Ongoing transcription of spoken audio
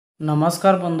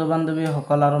নমস্কাৰ বন্ধু বান্ধৱী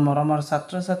সকল আৰু মৰমৰ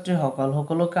ছাত্ৰ ছাত্ৰী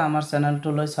সকলোকে আমাৰ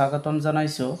চেনেলটোলৈ স্বাগতম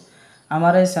জনাইছোঁ।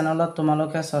 আমাৰ এই চেনেলত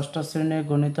তোমালোকে ষষ্ঠ শ্ৰেণীৰ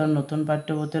গণিতৰ নতুন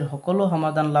পাঠ্যপুথিৰ সকলো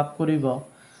সমাধান লাভ কৰিব।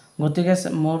 গতিকে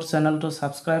মোৰ চেনেলটো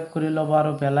ছাবস্ক্ৰাইব কৰি ল'ব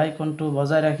আৰু বেল আইকনটো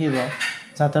বজাই ৰাখিব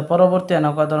যাতে পৰৱৰ্তী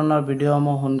এনেকুৱা ধৰণৰ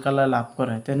ভিডিঅ'সমূহ সোনকালে লাভ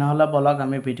কৰে। তেনেহ'লে বলক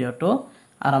আমি ভিডিঅ'টো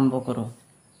আৰম্ভ কৰোঁ।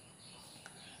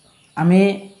 আমি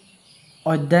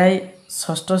অধ্যায়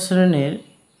ষষ্ঠ শ্ৰেণীৰ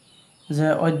যে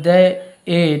অধ্যায়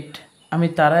 8 আমি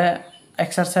তাৰে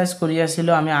এক্সাৰসাইজ কৰি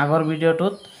আছিলোঁ। আমি আগৰ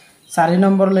ভিডিঅ'টোত 4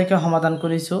 নম্বৰলৈকে সমাধান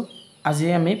কৰিছোঁ। আজি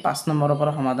আমি 5 নম্বৰৰ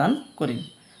পৰা সমাধান কৰিম।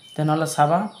 তেনেহ'লে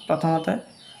চাবা, প্ৰথমতে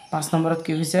 5 নম্বৰত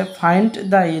কি হৈছে, find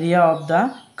the area of the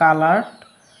coloured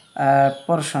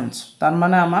পৰ্চনছ।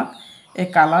 তাৰমানে আমাক এই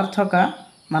কালাৰ থকা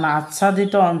মানে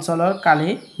আচ্ছাদিত অঞ্চলৰ কালি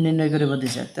নিৰ্ণয় কৰিব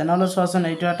দিছে। তেনেহ'লে চোৱাচোন,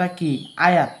 এইটো এটা কি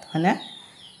আয়াত হয়নে?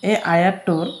 এই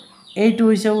আয়াতটোৰ এইটো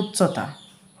হৈছে উচ্চতা,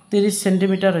 30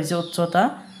 সেন্টিমিটাৰ হৈছে উচ্চতা,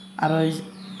 আৰু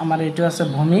আমাৰ এইটো আছে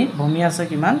ভূমি আছে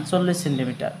কিমান 40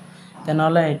 সেন্টিমিটাৰ।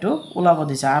 তেনেহ'লে এইটো ওলাব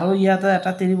দিছে। আৰু ইয়াতে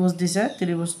এটা ত্ৰিভুজ দিছে,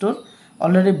 ত্ৰিভুজটোৰ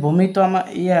অলৰেডি ভূমিটো আমাৰ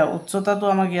উচ্চতাটো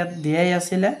আমাক ইয়াত দিয়াই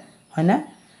আছিলে হয়নে?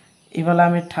 ইফালে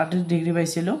আমি 30 ডিগ্ৰী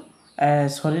পাইছিলোঁ,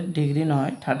 ডিগ্ৰী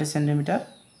নহয় 30 সেন্টিমিটাৰ,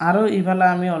 আৰু ইফালে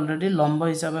আমি অলৰেডি লম্ব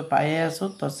হিচাপে পায়ে আছোঁ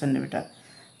 10 সেন্টিমিটাৰ।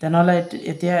 তেনেহ'লে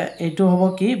এতিয়া এইটো হ'ব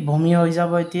কি ভূমি হৈ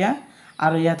যাব এতিয়া,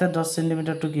 আৰু ইয়াতে 10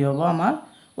 সেন্টিমিটাৰটো কি হ'ব আমাৰ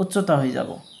উচ্চতা হৈ যাব।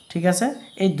 ঠিক আছে,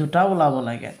 এই দুটা ওলাব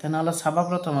লাগে। তেনেহ'লে চাবা,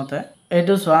 প্ৰথমতে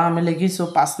এইটো চোৱা, আমি লিখিছোঁ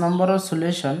 5 নম্বৰৰ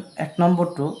সলিউশ্যন। 1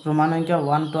 নম্বৰটো ৰোমান সংখ্যা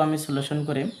 1টো আমি সলিউশ্যন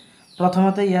কৰিম।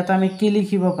 প্ৰথমতে ইয়াতে আমি কি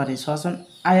লিখিব পাৰি চোৱাচোন,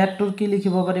 আয়াতটোৰ কি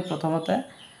লিখিব পাৰি। প্ৰথমতে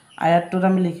আয়াতটোৰ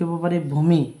আমি লিখিব পাৰি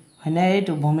ভূমি হয়নে?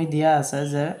 এইটো ভূমি দিয়া আছে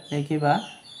যে লিখিবা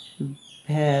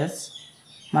ভেজ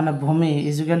মানে ভূমি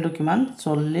ইজুকেলটো কিমান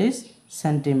 40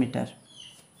 সেন্টিমিটাৰ।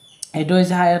 এইটো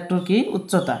হৈছে আয়াতটোৰ কি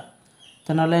উচ্চতা।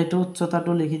 তেনেহ'লে এইটো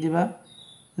উচ্চতাটো লিখি দিবা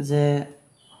যে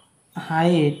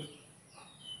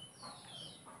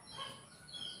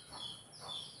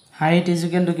হাইট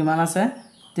ইজুকেলটো কিমান আছে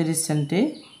 30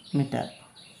 সেন্টিমিটাৰ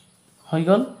হৈ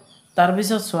গ'ল।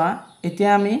 তাৰপিছত চোৱা,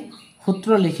 এতিয়া আমি সূত্ৰ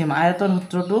লিখিম, আয়তৰ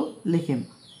সূত্ৰটো লিখিম।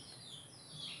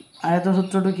 আয়তৰ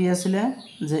সূত্ৰটো কি আছিলে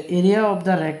যে এৰিয়া অফ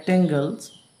দ্য ৰেক্টেংগলছ,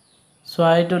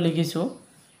 চোৱা এইটো লিখিছোঁ,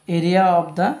 area of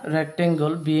the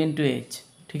rectangle B into H.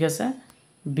 ঠিক আছে,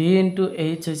 বি ইনটু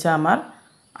এইচ হৈছে আমাৰ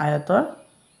আয়তৰ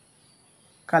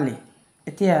কালি।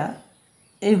 এতিয়া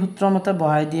এই সূত্ৰমতে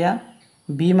বহাই দিয়া,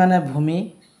 বি মানে ভূমি,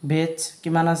 বেজ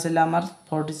কিমান আছিলে আমাৰ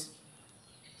 40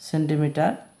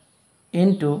 সেন্টিমিটাৰ,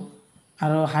 ইনটু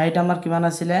আৰু হাইট আমাৰ কিমান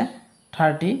আছিলে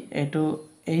 30, এইটো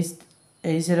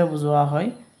এইচেৰে বুজোৱা হয়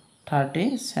 30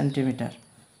 সেন্টিমিটাৰ।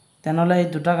 তেনেহ'লে এই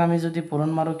দুটাক আমি যদি পূৰণ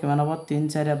মাৰোঁ কিমান হ'ব 3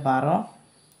 4 12,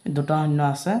 দুটা শূন্য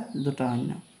আছে দুটা শূন্য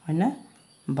হয়নে?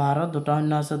 12 দুটা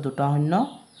শূন্য আছে দুটা শূন্য,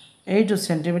 এইটো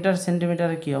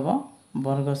সেন্টিমিটাৰ কি হ'ব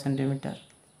বৰ্গ সেন্টিমিটাৰ।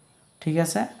 ঠিক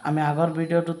আছে, আমি আগৰ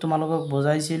ভিডিঅ'টো তোমালোকক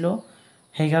বুজাইছিলোঁ,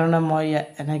 সেইকাৰণে মই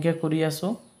এনেকৈ কৰি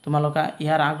আছোঁ। তোমালোকে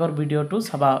ইয়াৰ আগৰ ভিডিঅ'টো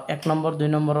চাবা, 1 নম্বৰ 2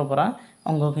 নম্বৰৰ পৰা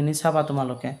অংকখিনি চাবা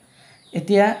তোমালোকে।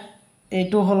 এতিয়া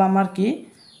এইটো হ'ল আমাৰ কি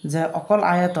যে অকল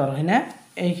আয়তৰ হয়নে?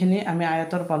 এইখিনি আমি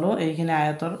আয়তৰ পালোঁ, এইখিনি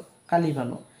আয়তৰ কালি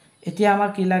পালোঁ। এতিয়া আমাৰ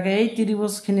কি লাগে, এই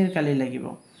ত্ৰিভুজখিনিৰ কালি লাগিব।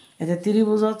 এতিয়া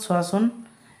ত্ৰিভুজত চোৱাচোন,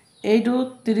 এইটো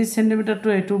 30 সেন্টিমিটাৰটো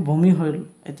এইটো ভূমি হ'ল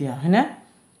এতিয়া হয়নে?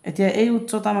 এতিয়া এই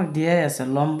উচ্চতা আমাক দিয়াই আছে,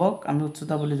 লম্বক আমি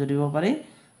উচ্চতা বুলি ধৰিব পাৰি,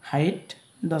 হাইট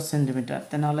 10 সেন্টিমিটাৰ।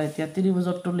 তেনেহ'লে এতিয়া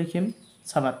ত্ৰিভুজৰটো লিখিম।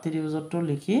 চাবা, ত্ৰিভুজৰটো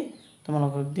লিখি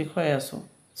তোমালোকক দেখুৱাই আছোঁ।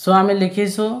 চ' আমি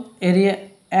লিখিছোঁ এৰিয়া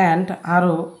এণ্ড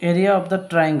আৰু এৰিয়া অফ দ্য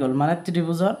ট্ৰাইংগল মানে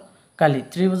ত্ৰিভুজৰ কালি।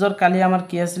 ত্ৰিভুজৰ কালি আমাৰ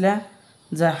কি আছিলে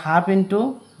যে half into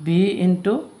B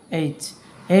into H,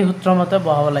 এই সূত্ৰমতে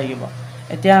বহাব লাগিব।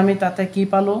 এতিয়া আমি তাতে কি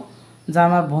পালোঁ যে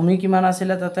আমাৰ ভূমি কিমান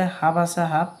আছিলে, তাতে হাফ আছে,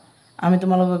 হাফ আমি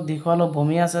তোমালোকক দেখুৱালোঁ,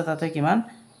 ভূমি আছে তাতে কিমান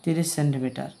 30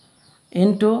 সেন্টিমিটাৰ,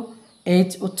 ইনটু এইচ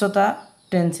উচ্চতা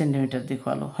 10 সেন্টিমিটাৰ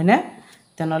দেখুৱালোঁ হয়নে?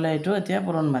 তেনেহ'লে এইটো এতিয়া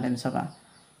পূৰণ মাৰিম। চাবা,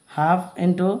 হাফ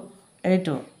ইনটু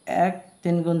এইটো 1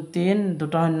 3 গুণ 3,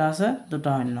 দুটা শূন্য আছে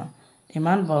দুটা শূন্য,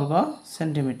 ইমান বৰ্গ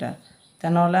সেন্টিমিটাৰ।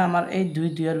 তেনেহ'লে আমাৰ এই 2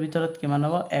 2ৰ ভিতৰত কিমান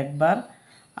হ'ব 1 বাৰ,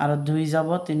 আৰু 2 যাব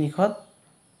 300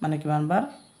 মানে কিমান বাৰ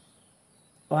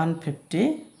 150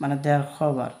 মানে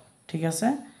 150 বাৰ। ঠিক আছে,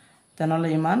 তেনেহ'লে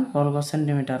ইমান বৰ্গ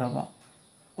সেন্টিমিটাৰ হ'ব,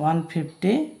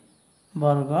 150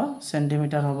 বৰ্গ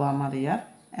সেন্টিমিটাৰ হ'ব আমাৰ ইয়াৰ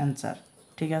এনচাৰ।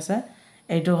 ঠিক আছে,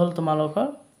 এইটো হ'ল তোমালোকৰ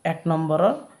 1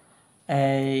 নম্বৰৰ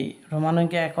এই ৰোমান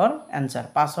সংখ্যা 1ৰ এনচাৰ,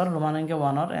 5ৰ ৰোমান সংখ্যা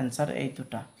 1ৰ এনচাৰ এই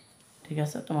দুটা। ঠিক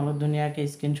আছে, তোমালোক ধুনীয়াকৈ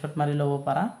স্ক্ৰীনশ্বট মাৰি ল'ব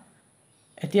পাৰা।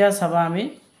 এতিয়া চাবা, আমি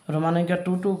ৰোমান সংখ্যা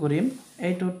 2টো কৰিম।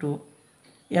 এইটো 2,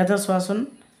 ইয়াতে চোৱাচোন,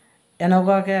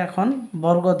 এনেকুৱাকৈ এখন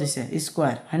বৰ্গ দিছে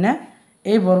স্কুৱাৰ হয়নে?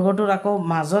 এই বৰ্গটোৰ আকৌ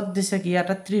মাজত দিছে কি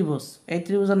এটা ত্ৰিভুজ। এই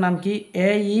ত্ৰিভুজৰ নাম কি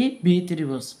AEB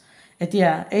ত্ৰিভুজ। এতিয়া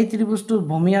এই ত্ৰিভুজটোৰ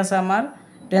ভূমি আছে আমাৰ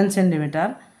 10 সেন্টিমিটাৰ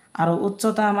আৰু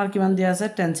উচ্চতা আমাৰ কিমান দিয়া আছে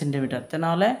 10 সেন্টিমিটাৰ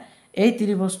তেনেহলে এই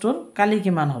ত্ৰিভুজটোৰ কালি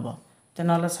কিমান হ'ব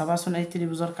তেনেহলে চাবাচোন এই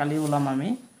ত্ৰিভুজৰ কালি ওলাম আমি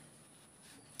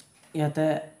ইয়াতে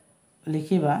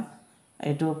লিখিবা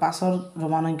এইটো 5 ৰ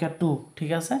ৰোমান সংখ্যা 2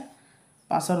 ঠিক আছে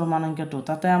 5 ৰ ৰোমান সংখ্যা 2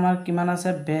 তাতে আমাৰ কিমান আছে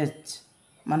বেজ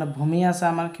মানে ভূমি আছে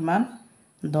আমাৰ কিমান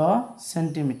 10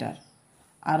 সেন্টিমিটাৰ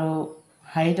আৰু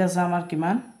হাইট আছে আমাৰ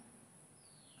কিমান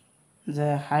যে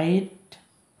হাইট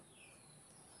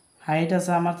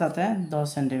আছে আমাৰ তাতে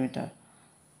 10 সেন্টিমিটাৰ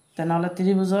তেনেহলে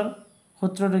ত্ৰিভুজৰ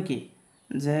সূত্ৰটো কি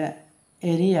যে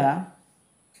area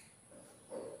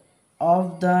of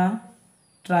the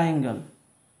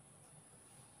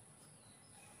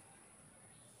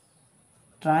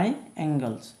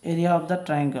triangles area of the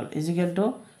triangle is equal to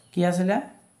কি আছিল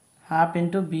half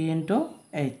into b into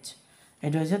h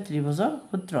এটো হৈছে ত্ৰিভুজৰ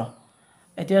সূত্ৰ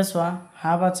এতিয়া চোৱা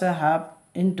হাফ আছে হাফ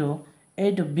into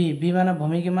এইটো b মানে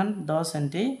ভূমি কিমান 10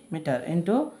 সেন্টিমিটাৰ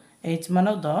into h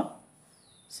মানে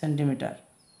 10 সেন্টিমিটাৰ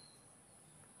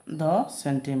 10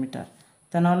 সেন্টিমিটাৰ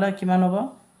তেনেহলে কিমান হ'ব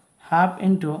হাফ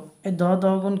into এই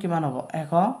 10 গুণ কিমান হ'ব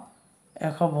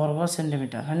 100 বর্গ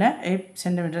সেন্টিমিটার হয়নে এই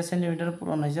সেন্টিমিটার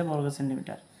পূরণ হয়েছে বর্গ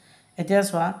সেন্টিমিটার এতিয়া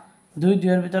চোৱা 2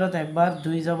 2 এৰ ভিতৰত একবাৰ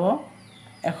 2 যাব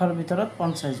 1 এৰ ভিতৰত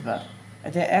 50 বাৰ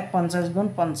এতিয়া 1 50 গুণ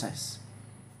 50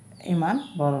 ইমান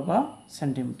বৰ্গ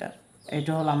সেন্টিমিটাৰ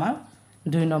এইটো হল আমাৰ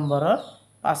 2 নম্বৰৰ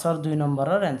 5 ৰ 2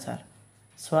 নম্বৰৰ आंसर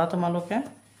চোৱা তোমালোকে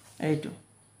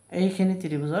এইখিনি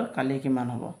ত্ৰিভুজৰ কালি কিমান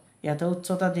হ'ব ইয়াতে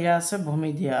উচ্চতা দিয়া আছে ভূমি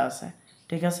দিয়া আছে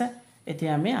ঠিক আছে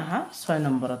এতিয়া আমি আহা 6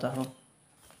 নম্বৰত আহো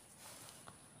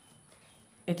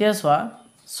এতিয়া চোৱা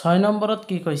 6 নম্বৰত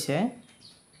কি কৈছে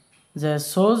যে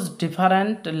shows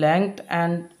different length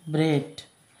and breadth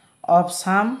of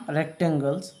some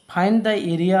rectangles find the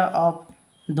area of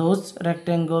those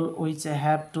rectangle which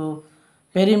have to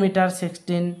perimeter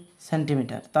 16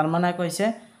 centimeter তার মানে কৈছে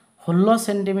 16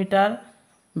 সেন্টিমিটার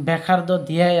ব্যাসার্ধ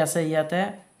দিয়াই আছে ইয়াতে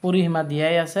পরিসীমা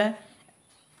দিয়াই আছে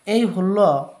এই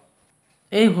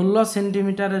 16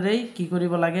 সেন্টিমিটারেই কি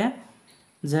কৰিব লাগে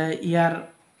যে ইয়াৰ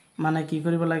মানে কি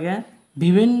কৰিব লাগে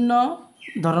বিভিন্ন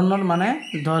ধৰণৰ মানে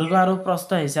দৈৰ্ঘ্য আৰু প্ৰস্থ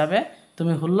হিচাপে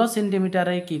তুমি 16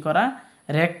 সেন্টিমিটাৰে কি কৰা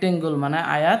ৰেক্টেঙ্গল মানে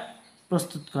আয়াত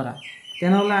প্ৰস্তুত কৰা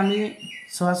তেনেহলে আমি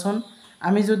চোৱাচোন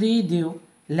আমি যদি দিও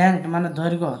লেংথ মানে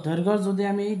দৈৰ্ঘ্য যদি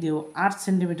আমি দিও 8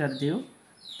 সেন্টিমিটাৰ দিও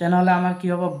তেনেহলে আমাৰ কি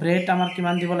হ'ব ব্ৰেড আমাৰ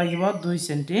কিমান দিব লাগিব 2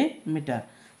 সেন্টিমিটাৰ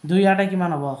 2 8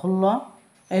 কিমান হ'ব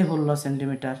 16 এই 16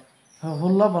 সেন্টিমিটাৰ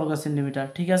 16 বৰ্গ সেন্টিমিটাৰ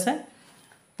ঠিক আছে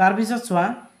তাৰ পিছত চোৱা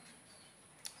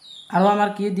আৰু আমাৰ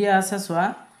কি দিয়া আছে চোৱা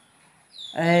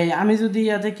এই আমি যদি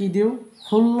ইয়াতে কি দিও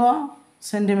 16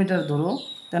 সেন্টিমিটাৰ ধৰো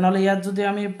তেনেহলে ইয়াত যদি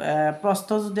আমি প্ৰস্থ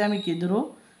যদি আমি কি ধৰো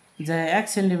যে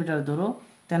 1 সেন্টিমিটাৰ ধৰো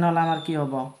তেনেহলে আমাৰ কি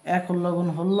হ'ব 1 16 গুণ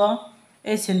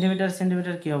 16 এই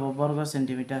সেন্টিমিটাৰ কি হ'ব বৰ্গ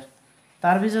সেন্টিমিটাৰ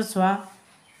তাৰ পিছত চোৱা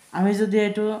আমি যদি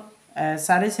এটো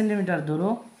 4 সেন্টিমিটাৰ ধৰো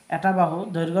এটা বাহু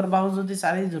দৈৰ্ঘ্যৰ বাহু যদি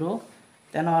 4 ধৰো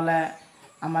তেনেহলে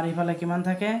আমাৰ ইফালে কিমান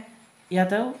থাকে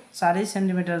ইয়াতেও 4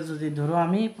 সেন্টিমিটাৰ যদি ধৰো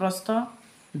আমি প্ৰস্থ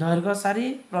দৈৰ্ঘ্য 4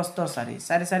 প্ৰস্থ 4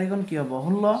 4 4 গুণ কি হ'ব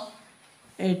 16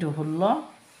 এইটো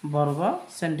 16 বর্গ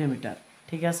সেন্টিমিটার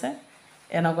ঠিক আছে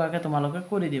এনেকুৱাকে তোমালোকে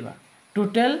কৰি দিবা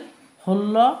টোটাল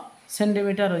 16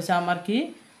 সেন্টিমিটাৰ হৈছে আমাৰ কি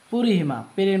পৰিসীমা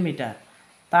পেৰিমিটাৰ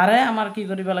তাৰে আমাৰ কি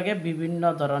কৰিব লাগে বিভিন্ন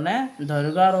ধৰণে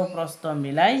দৈৰ্ঘ্য আৰু প্ৰস্থ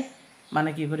মিলাই মানে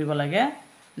কি কৰিব লাগে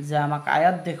যে আমাক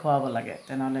আয়াত দেখুৱাব লাগে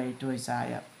তেনেহলে এইটো হৈছে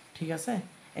আয়াত ঠিক আছে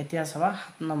এতিয়া চাবা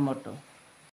 7 নম্বৰটো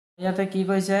ইয়াতে কি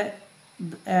কৈছে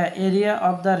area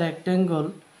of the ৰেক্টেঙ্গল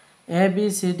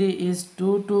ABCD is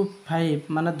 2 to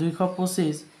 5 মানে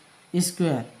 225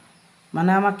 স্কয়াৰ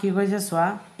মানে আমাক কি কৈছে চোৱা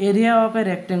এৰিয়া অফ এ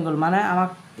ৰেক্টেঙ্গল মানে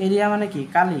আমাক এৰিয়া মানে কি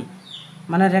কালি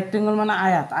মানে ৰেক্টেঙ্গল মানে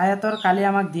আয়াতৰ কালি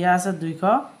আমাক দিয়া আছে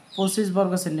 225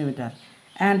 বৰ্গ centimetre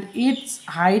and its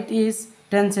height is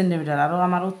 10 centimetre আৰু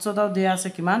আমাৰ উচ্চতাও দিয়া আছে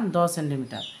কিমান 10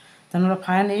 সেন্টিমিটার তেনেহলে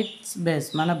ফাইন ইটস বেস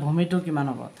মানে ভূমিটো কিমান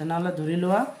হ'ব তেনেহলে ধৰি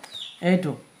লোৱা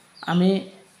এইটো আমি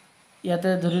ইয়াতে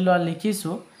ধৰি লোৱা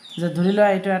লিখিছো যে ধৰি লোৱা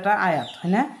এইটো এটা আয়াত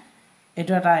হয়নে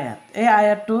এইটো এটা আয়াত এই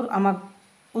আয়াতটোৰ আমাক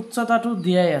উচ্চতাটো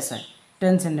দিয়াই আছে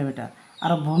 10 সেন্টিমিটাৰ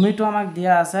আৰু ভূমিটো আমাক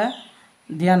দিয়া আছে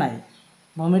দিয়া নাই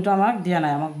ভূমিটো আমাক দিয়া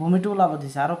নাই আমাক ভূমিটো ওলাব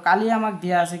দিছে আৰু কালি আমাক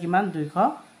দিয়া আছে কিমান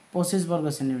 225 বৰ্গ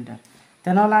সেন্টিমিটাৰ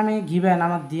তেনেহলে আমি গিভেন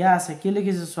আমাক দিয়া আছে কি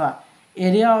লিখিছো চোৱা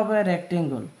এৰিয়া অফ এ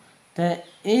ৰেক্টেঙ্গল তে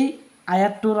এই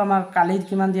আয়াতটোৰ আমাৰ কালিত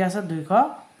কিমান দিয়া আছে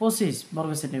 225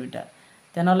 বৰ্গ সেন্টিমিটাৰ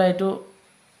তেনেহলে এইটো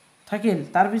থাকিল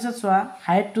তাৰ পিছত চোৱা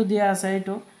হাইটটো দিয়া আছে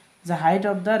এইটো যে হাইট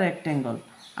অফ দা ৰেক্টেঙ্গল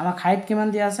আমাক হাইট কিমান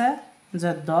দিয়া আছে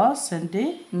যে 10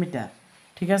 সেন্টিমিটাৰ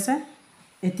ঠিক আছে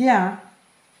এতিয়া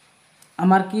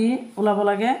আমাৰ কি ওলাব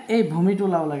লাগে এই ভূমিটো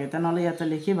ওলাব লাগে তেনেহলে ইয়াতে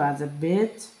লিখিবা যে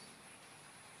বেজ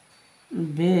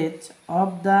বেজ of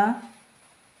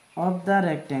the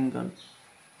rectangle,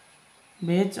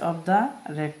 বেজ of the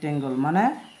rectangle মানে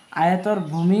আয়তৰ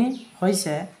ভূমি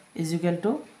হৈছে ইকুৱেল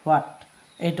টু হোৱাট,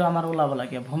 এইটো আমাৰ ওলাব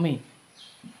লাগে ভূমি।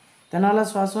 তেনেহ'লে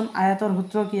চোৱাচোন আয়তৰ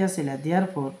সূত্ৰ কি আছিলে,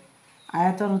 therefore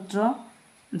আয়তৰ সূত্র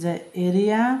যে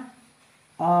area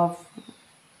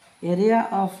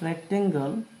of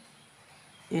rectangle,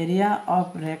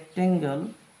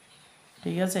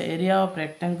 ঠিক আছে, area of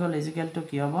rectangle is equal to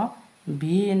কি হ'ব b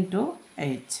into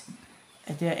h।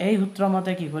 এতিয়া এই সূত্র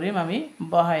মতে কি কৰিম আমি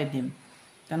বহাই দিম।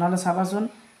 তেনেহ'লে চাবাচোন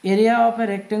এৰিয়া অফ এ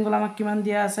ৰেক্টেংগল আমাক কিমান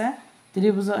দিয়া আছে,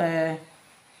 ত্ৰিভুজ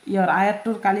ইয়াৰ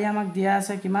আয়তটোৰ কালি আমাক দিয়া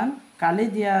আছে কিমান, কালি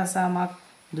দিয়া আছে আমাক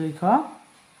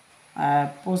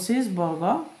 225 বর্গ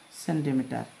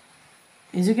সেন্টিমিটার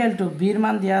ইকুয়াল টু বিৰ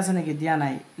মান দিয়া আছে নেকি, দিয়া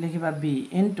নাই, লিখিবা বি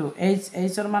ইনটু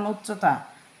এইচৰ মান উচ্চতা,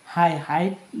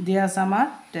 হাইট দিয়া আছে আমাৰ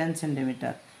 10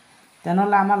 সেন্টিমিটাৰ।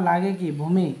 তেনেহ'লে আমাৰ লাগে কি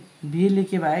ভূমি, বি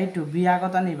লিখিবা, এইটো বি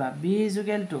আগত আনিবা, বি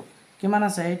ইকুয়াল টু কিমান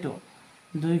আছে, এইটো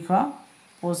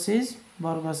 225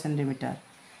 বর্গ সেন্টিমিটার।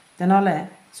 তেনেহ'লে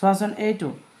চোৱাচোন এইটো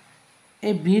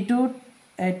এই বিটো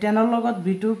এই 10ৰ লগত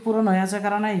বিটো পূৰণ হৈ আছে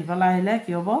কাৰণে ইফালে আহিলে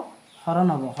কি হ'ব, হৰণ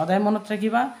হ'ব। সদায় মনত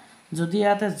ৰাখিবা যদি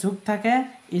ইয়াতে যোগ থাকে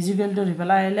ইকুৱেল টু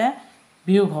ইফালে আহিলে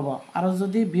বিয়োগ হ'ব, আৰু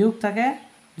যদি বিয়োগ থাকে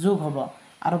যোগ হ'ব,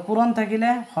 আৰু পূৰণ থাকিলে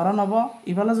হৰণ হ'ব।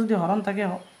 ইফালে যদি হৰণ থাকে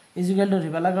ইকুৱেল টু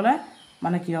ইফালে গ'লে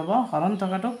মানে কি হ'ব, হৰণ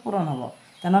থকাটো পূৰণ হ'ব।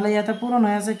 তেনেহ'লে ইয়াতে পূৰণ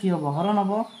হৈ আছে কি হ'ব, হৰণ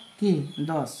হ'ব কি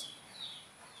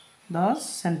 10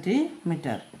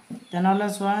 সেন্টিমিটাৰ। তেনেহ'লে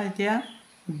চোৱা এতিয়া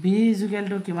বি ইকুৱেল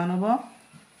টু কিমান হ'ব,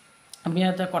 আমি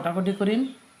ইয়াতে কটাকটি কৰিম,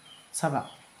 চাবা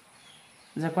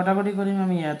যে কটাকটি কৰিম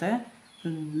আমি ইয়াতে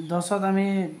 10ত আমি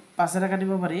 5ৰে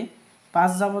কাটিব পাৰি,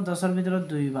 5 যাব 10ৰ ভিতৰত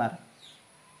 2 বাৰ,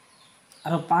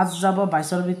 আৰু 5 যাব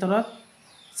 22ৰ ভিতৰত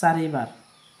 4 বাৰ,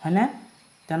 হয়নে?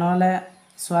 তেনেহ'লে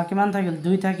চোৱা কিমান থাকিল,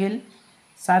 2 থাকিল,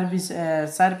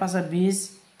 4 5 20,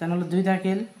 তেনেহ'লে 2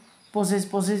 থাকিল 25,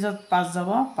 25ত 5 যাব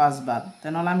 5 বাৰ,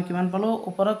 তেনেহ'লে আমি কিমান পালোঁ,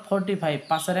 ওপৰত 45,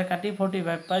 5ৰে কাটি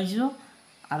 45 পাইছোঁ,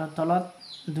 আৰু তলত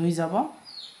 2 যাব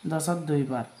 10ত 2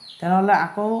 বাৰ। তেনেহ'লে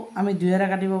আকৌ আমি 2ৰে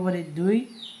কাটিব পাৰি, 2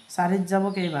 4ত যাব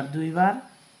কেইবাৰ, 2 বাৰ,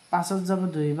 5ত যাব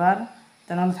 2 বাৰ,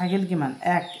 তেনেহ'লে থাকিল কিমান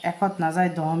 1, 1ত নাযায়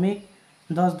দশমিক,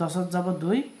 10ত যাব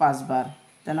 2 5 বাৰ,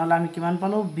 তেনেহ'লে আমি কিমান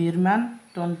পালোঁ, বিৰ মান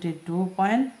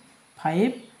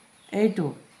 22.5 এইটো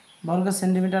বর্গ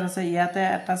সেন্টিমিটার আছে, ইয়াতে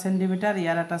 1 সেন্টিমিটার,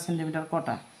 ইয়ার 1 সেন্টিমিটার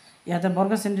কটা, ইয়াতে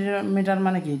বর্গ সেন্টিমিটার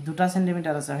মানে কি 2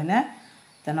 সেন্টিমিটার আছে, হয়নে?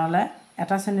 তেনেহ'লে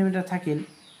 1 সেন্টিমিটার থাকিল,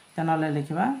 তেনেহ'লে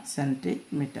লিখিবা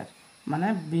সেন্টিমিটার, মানে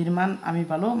বিৰ মান আমি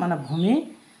পালোঁ, মানে ভূমি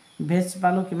বেজ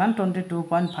পালোঁ কিমান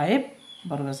 22.5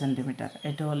 বর্গ সেন্টিমিটার।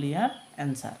 এইটো হ'ল ইয়াৰ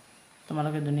এনসাৰ।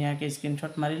 তোমালোকে ধুনীয়াকৈ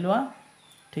স্ক্ৰীনশ্বট মাৰি লোৱা,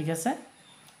 ঠিক আছে।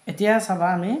 এতিয়া চাবা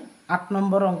আমি 8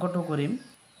 নম্বৰ অংকটো কৰিম।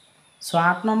 সো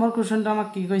 8 নম্বৰ কুৱেশ্যনটো আমাক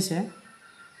কি কৈছে,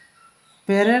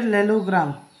 parallelogram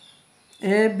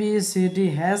ABCD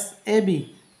has AB,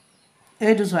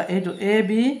 এইটো চোৱা, এইটো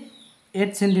AB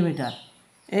 8 সেন্টিমিটাৰ,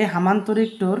 এই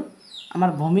সামান্তৰিকটোৰ আমাৰ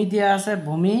ভূমি দিয়া আছে,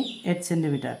 ভূমি 8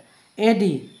 সেন্টিমিটার, AD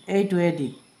এইটো AD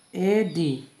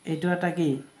এইটো এটা কি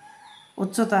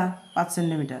উচ্চতা 5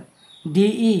 সেন্টিমিটার,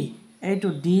 DE এইটো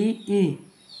DE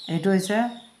এইটো হৈছে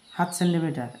 7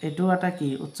 সেন্টিমিটার, এইটো এটা কি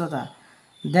উচ্চতা,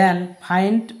 দেন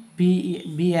ফাইন্ড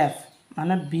BF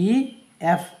মানে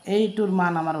BF এইটোৰ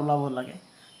মান আমাৰ ওলাব লাগে।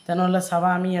 তেনেহ'লে চাবা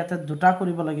আমি ইয়াতে দুটা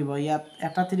কৰিব লাগিব, ইয়াত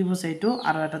এটা ত্ৰিভুজ এইটো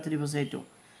আৰু এটা ত্ৰিভুজ এইটো,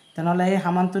 তেনেহ'লে এই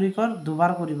সামান্তৰিকৰ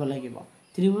দুবাৰ কৰিব লাগিব,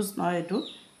 ত্ৰিভুজ নহয় এইটো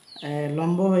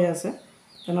লম্ব হৈ আছে,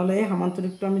 তেনেহ'লে এই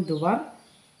সামান্তৰিকটো আমি দুবাৰ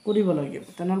কৰিব লাগিব।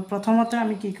 তেনেহ'লে প্ৰথমতে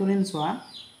আমি কি কৰিম চোৱা,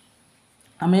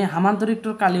 আমি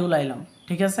সামান্তৰিকটোৰ কালি ওলাই ল'ম,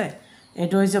 ঠিক আছে।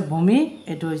 এইটো হৈছে ভূমি,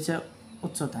 এইটো হৈছে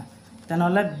উচ্চতা,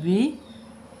 তেনেহ'লে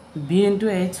বি ইনটু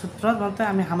এইচ সূত্ৰত মতে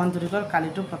আমি সামান্তৰিকৰ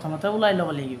কালিটো প্ৰথমতে ওলাই ল'ব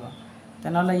লাগিব।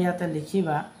 তেনেহ'লে ইয়াতে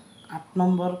লিখিবা 8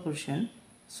 নম্বৰ কুৱেশ্যন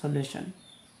সলিউশ্যন,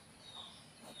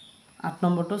 8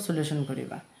 নম্বৰটো সলিউশ্যন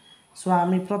কৰিবা। চোৱা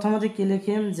আমি প্ৰথমতে কি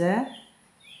লিখিম যে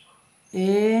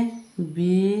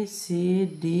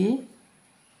ABCD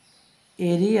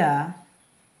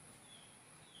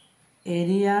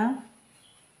area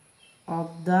of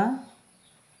the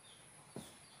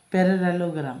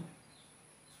parallelogram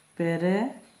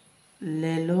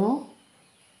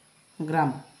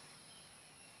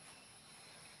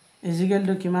equal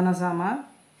to কিমান আছে আমাৰ,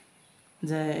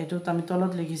 যে এইটোত আমি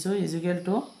তলত লিখিছোঁ ইকুৱেল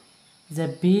টু যে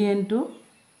B ইনটু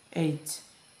এইচ।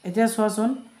 এতিয়া চোৱাচোন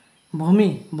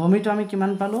ভূমিটো আমি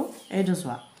কিমান পালোঁ, এইটো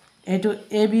চোৱা, এইটো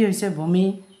AB হৈছে ভূমি,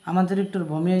 সামান্তৰিকটোৰ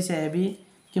ভূমি হৈছে AB,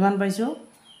 কিমান পাইছোঁ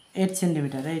 8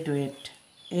 সেন্টিমিটাৰ, এইটো 8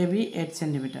 AB 8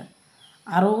 সেন্টিমিটাৰ,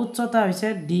 আৰু উচ্চতা হৈছে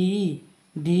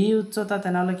DE উচ্চতা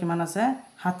তেনেহ'লে কিমান আছে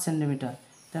 7 সেন্টিমিটার,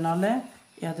 তেনেহ'লে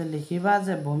ইয়াতে লিখিবা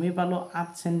যে ভূমি পালো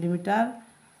 8 সেন্টিমিটার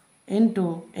ইনটু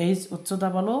এইচ উচ্চতা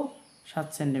পালো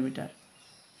 7 সেন্টিমিটার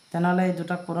তেনেহ'লে এই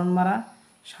দুটা পূৰণ মাৰা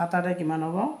 7 8 কিমান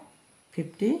হ'ব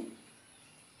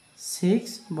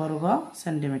 56 বৰ্গ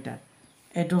সেন্টিমিটাৰ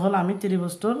এইটো হল আমি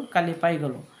ত্ৰিভুজটোৰ কালি পাই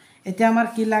গলো এতিয়া আমাৰ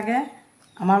কি লাগে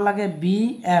আমাৰ লাগে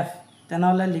BF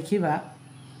তেনেহ'লে লিখিবা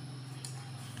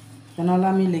তেনেহ'লে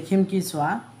আমি লিখিম কি চোৱা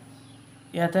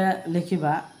ইয়াতে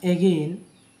লিখিবা এগেইন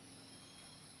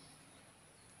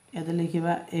ইয়াতে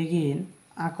লিখিবা এগেইন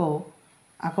আকৌ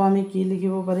আমি কি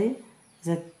লিখিব পাৰি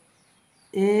যে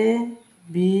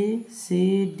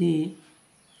ABCD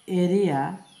area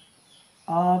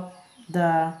of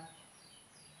the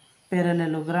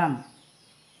parallelogram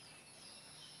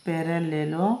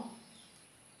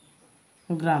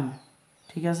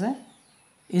ঠিক আছে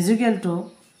is equal to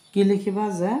কি লিখিবা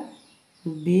যে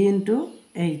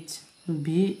B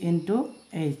into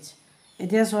H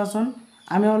এতিয়া চোৱাচোন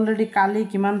আমি অলৰেডি কালি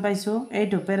কিমান পাইছো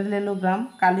এইটো প্যাৰালেলোগ্ৰাম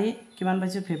কালি কিমান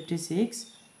পাইছো 56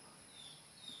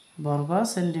 বৰ্গ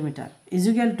centimetre is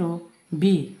equal to B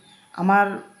আমাৰ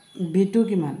B2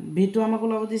 কিমান B2 আমাক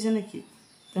ওলাব দিছে নেকি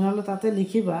তেনেহ'লে তাতে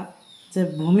লিখিবা যে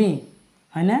ভূমি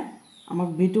হয় না আমাক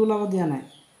B2 ওলাব দিয়া নাই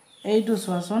এইটো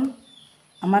চোৱাচোন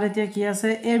আমাৰ এতিয়া কি আছে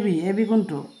AB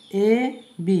কোনটো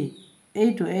AB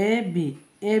এইটো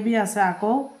AB আছে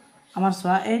আকৌ আমাৰ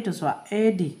চোৱা এইটো চোৱা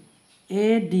AD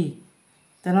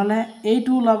তেনেহ'লে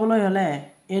এইটো ওলাবলৈ হলে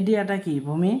AD এটা কি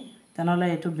ভূমি তেনেহ'লে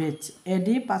এইটো বেচ AD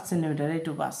 5 সেন্টিমিটাৰ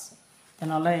এইটো 5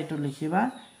 তেনেহ'লে এইটো লিখিবা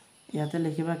ইয়াতে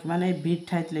লিখিবা কিমান এই বি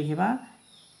ঠাইত লিখিবা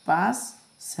 5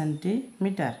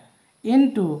 সেন্টিমিটাৰ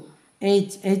ইনটু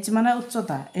H মানে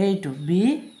উচ্চতা এইটো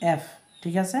BF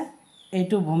ঠিক আছে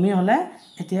এইটো ভূমি হলে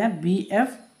এতিয়া BF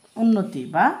উন্নতি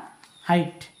বা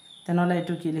হাইট তেনেহ'লে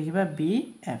এইটো কি লিখিবা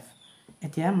BF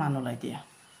এতিয়া মান ওলাই দিয়া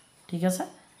ঠিক আছে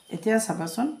এতিয়া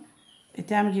চাবাচোন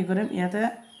এতিয়া আমি কি কৰিম ইয়াতে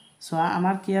চোৱা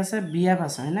আমাৰ কি আছে BF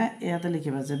আছে হয় না ইয়াতে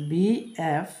লিখিবা যে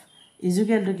BF is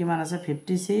equal to কিমান আছে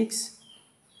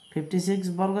 56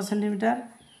 বর্গ সেন্টিমিটার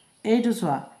এইটো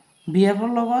চোৱা BF ৰ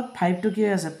লগত 5 টো কি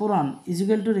আছে পূৰণ is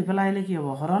equal to ৰিফাল আহিলে কি হ'ব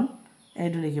হৰণ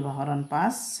এইটো লিখিবা হৰণ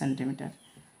 5 সেন্টিমিটাৰ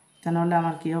তেনেহ'লে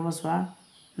আমাৰ কি হ'ব চোৱা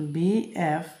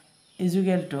BF is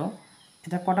equal to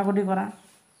এটা কটাকটি কৰা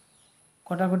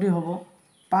কটাকটি হ'ব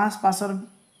 5 5ৰ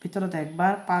ভিতৰত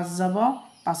একবাৰ 5 যাব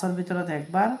 5ৰ ভিতৰত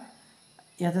একবাৰ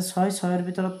ইয়াতে 6 ৰ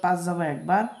ভিতৰত 5 যাব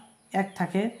একবাৰ 1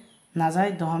 থাকে না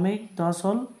যায় দশমিক 10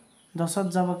 হল 10ত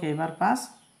যাব কেইবাৰ 5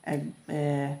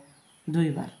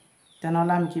 দুইবাৰ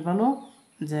তেনেহ'লে আমি কি পালো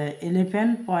যে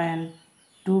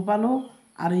 11.2 পালো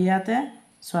আৰু ইয়াতে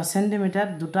 6 সেন্টিমিটাৰ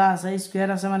দুটা আছে স্কয়াৰ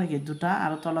আছে মানে কি দুটা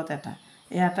আৰু তলত এটা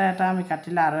এটা আমি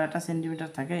কাটিলে আৰু এটা সেন্টিমিটাৰ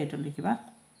থাকে এইটো লিখিবা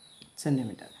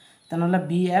সেন্টিমিটাৰ তেনেহ'লে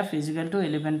BF is equal to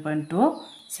 11.2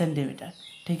 centimetre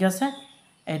ঠিক আছে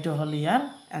এইটো হল ইয়াৰ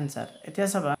आंसर এতিয়া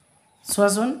চাবা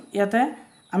চোৱাচোন ইয়াতে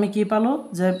আমি কি পালো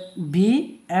যে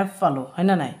BF পালো হয়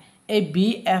না নাই এই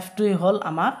BF টোই হল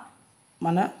আমাৰ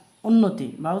মানে উন্নতি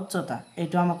বা উচ্চতা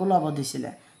এইটো আমাক ওলাব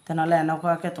দিছিলে তেনেহ'লে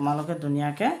এনেকুৱাকে তোমালোকে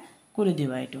ধুনীয়াকে কৰি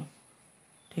দিবা এইটো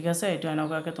ঠিক আছে এইটো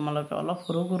এনেকুৱাকে তোমালোকে অলপ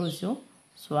সৰু কৰিছো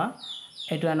চোৱা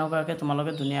এইটো এনেকুৱাকে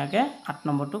তোমালোকে ধুনীয়াকে 8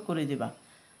 নম্বৰটো কৰি দিবা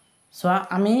চোৱা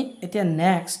আমি এতিয়া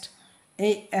নেক্সট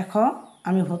এই 100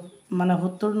 আমি মানে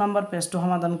 70 নম্বৰ পেজটো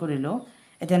সমাধান কৰিলো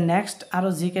এতিয়া নেক্সট আৰু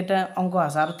যি কেটা অংক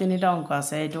আছে আৰু তিনিটা অংক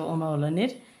আছে এইটো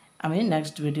অনুশীলনীৰ আমি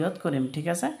নেক্সট ভিডিওত কৰিম ঠিক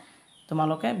আছে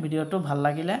তোমালোকে ভিডিওটো ভাল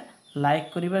লাগিলে লাইক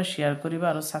কৰিবা শেয়াৰ কৰিবা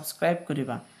আৰু সাবস্ক্ৰাইব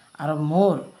কৰিবা আৰু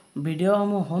মোৰ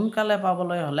ভিডিওসমূহ সোনকালে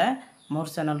পাবলৈ হলে মোৰ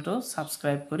চেনেলটো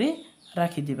সাবস্ক্ৰাইব কৰি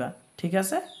ৰাখি দিবা ঠিক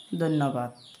আছে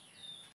ধন্যবাদ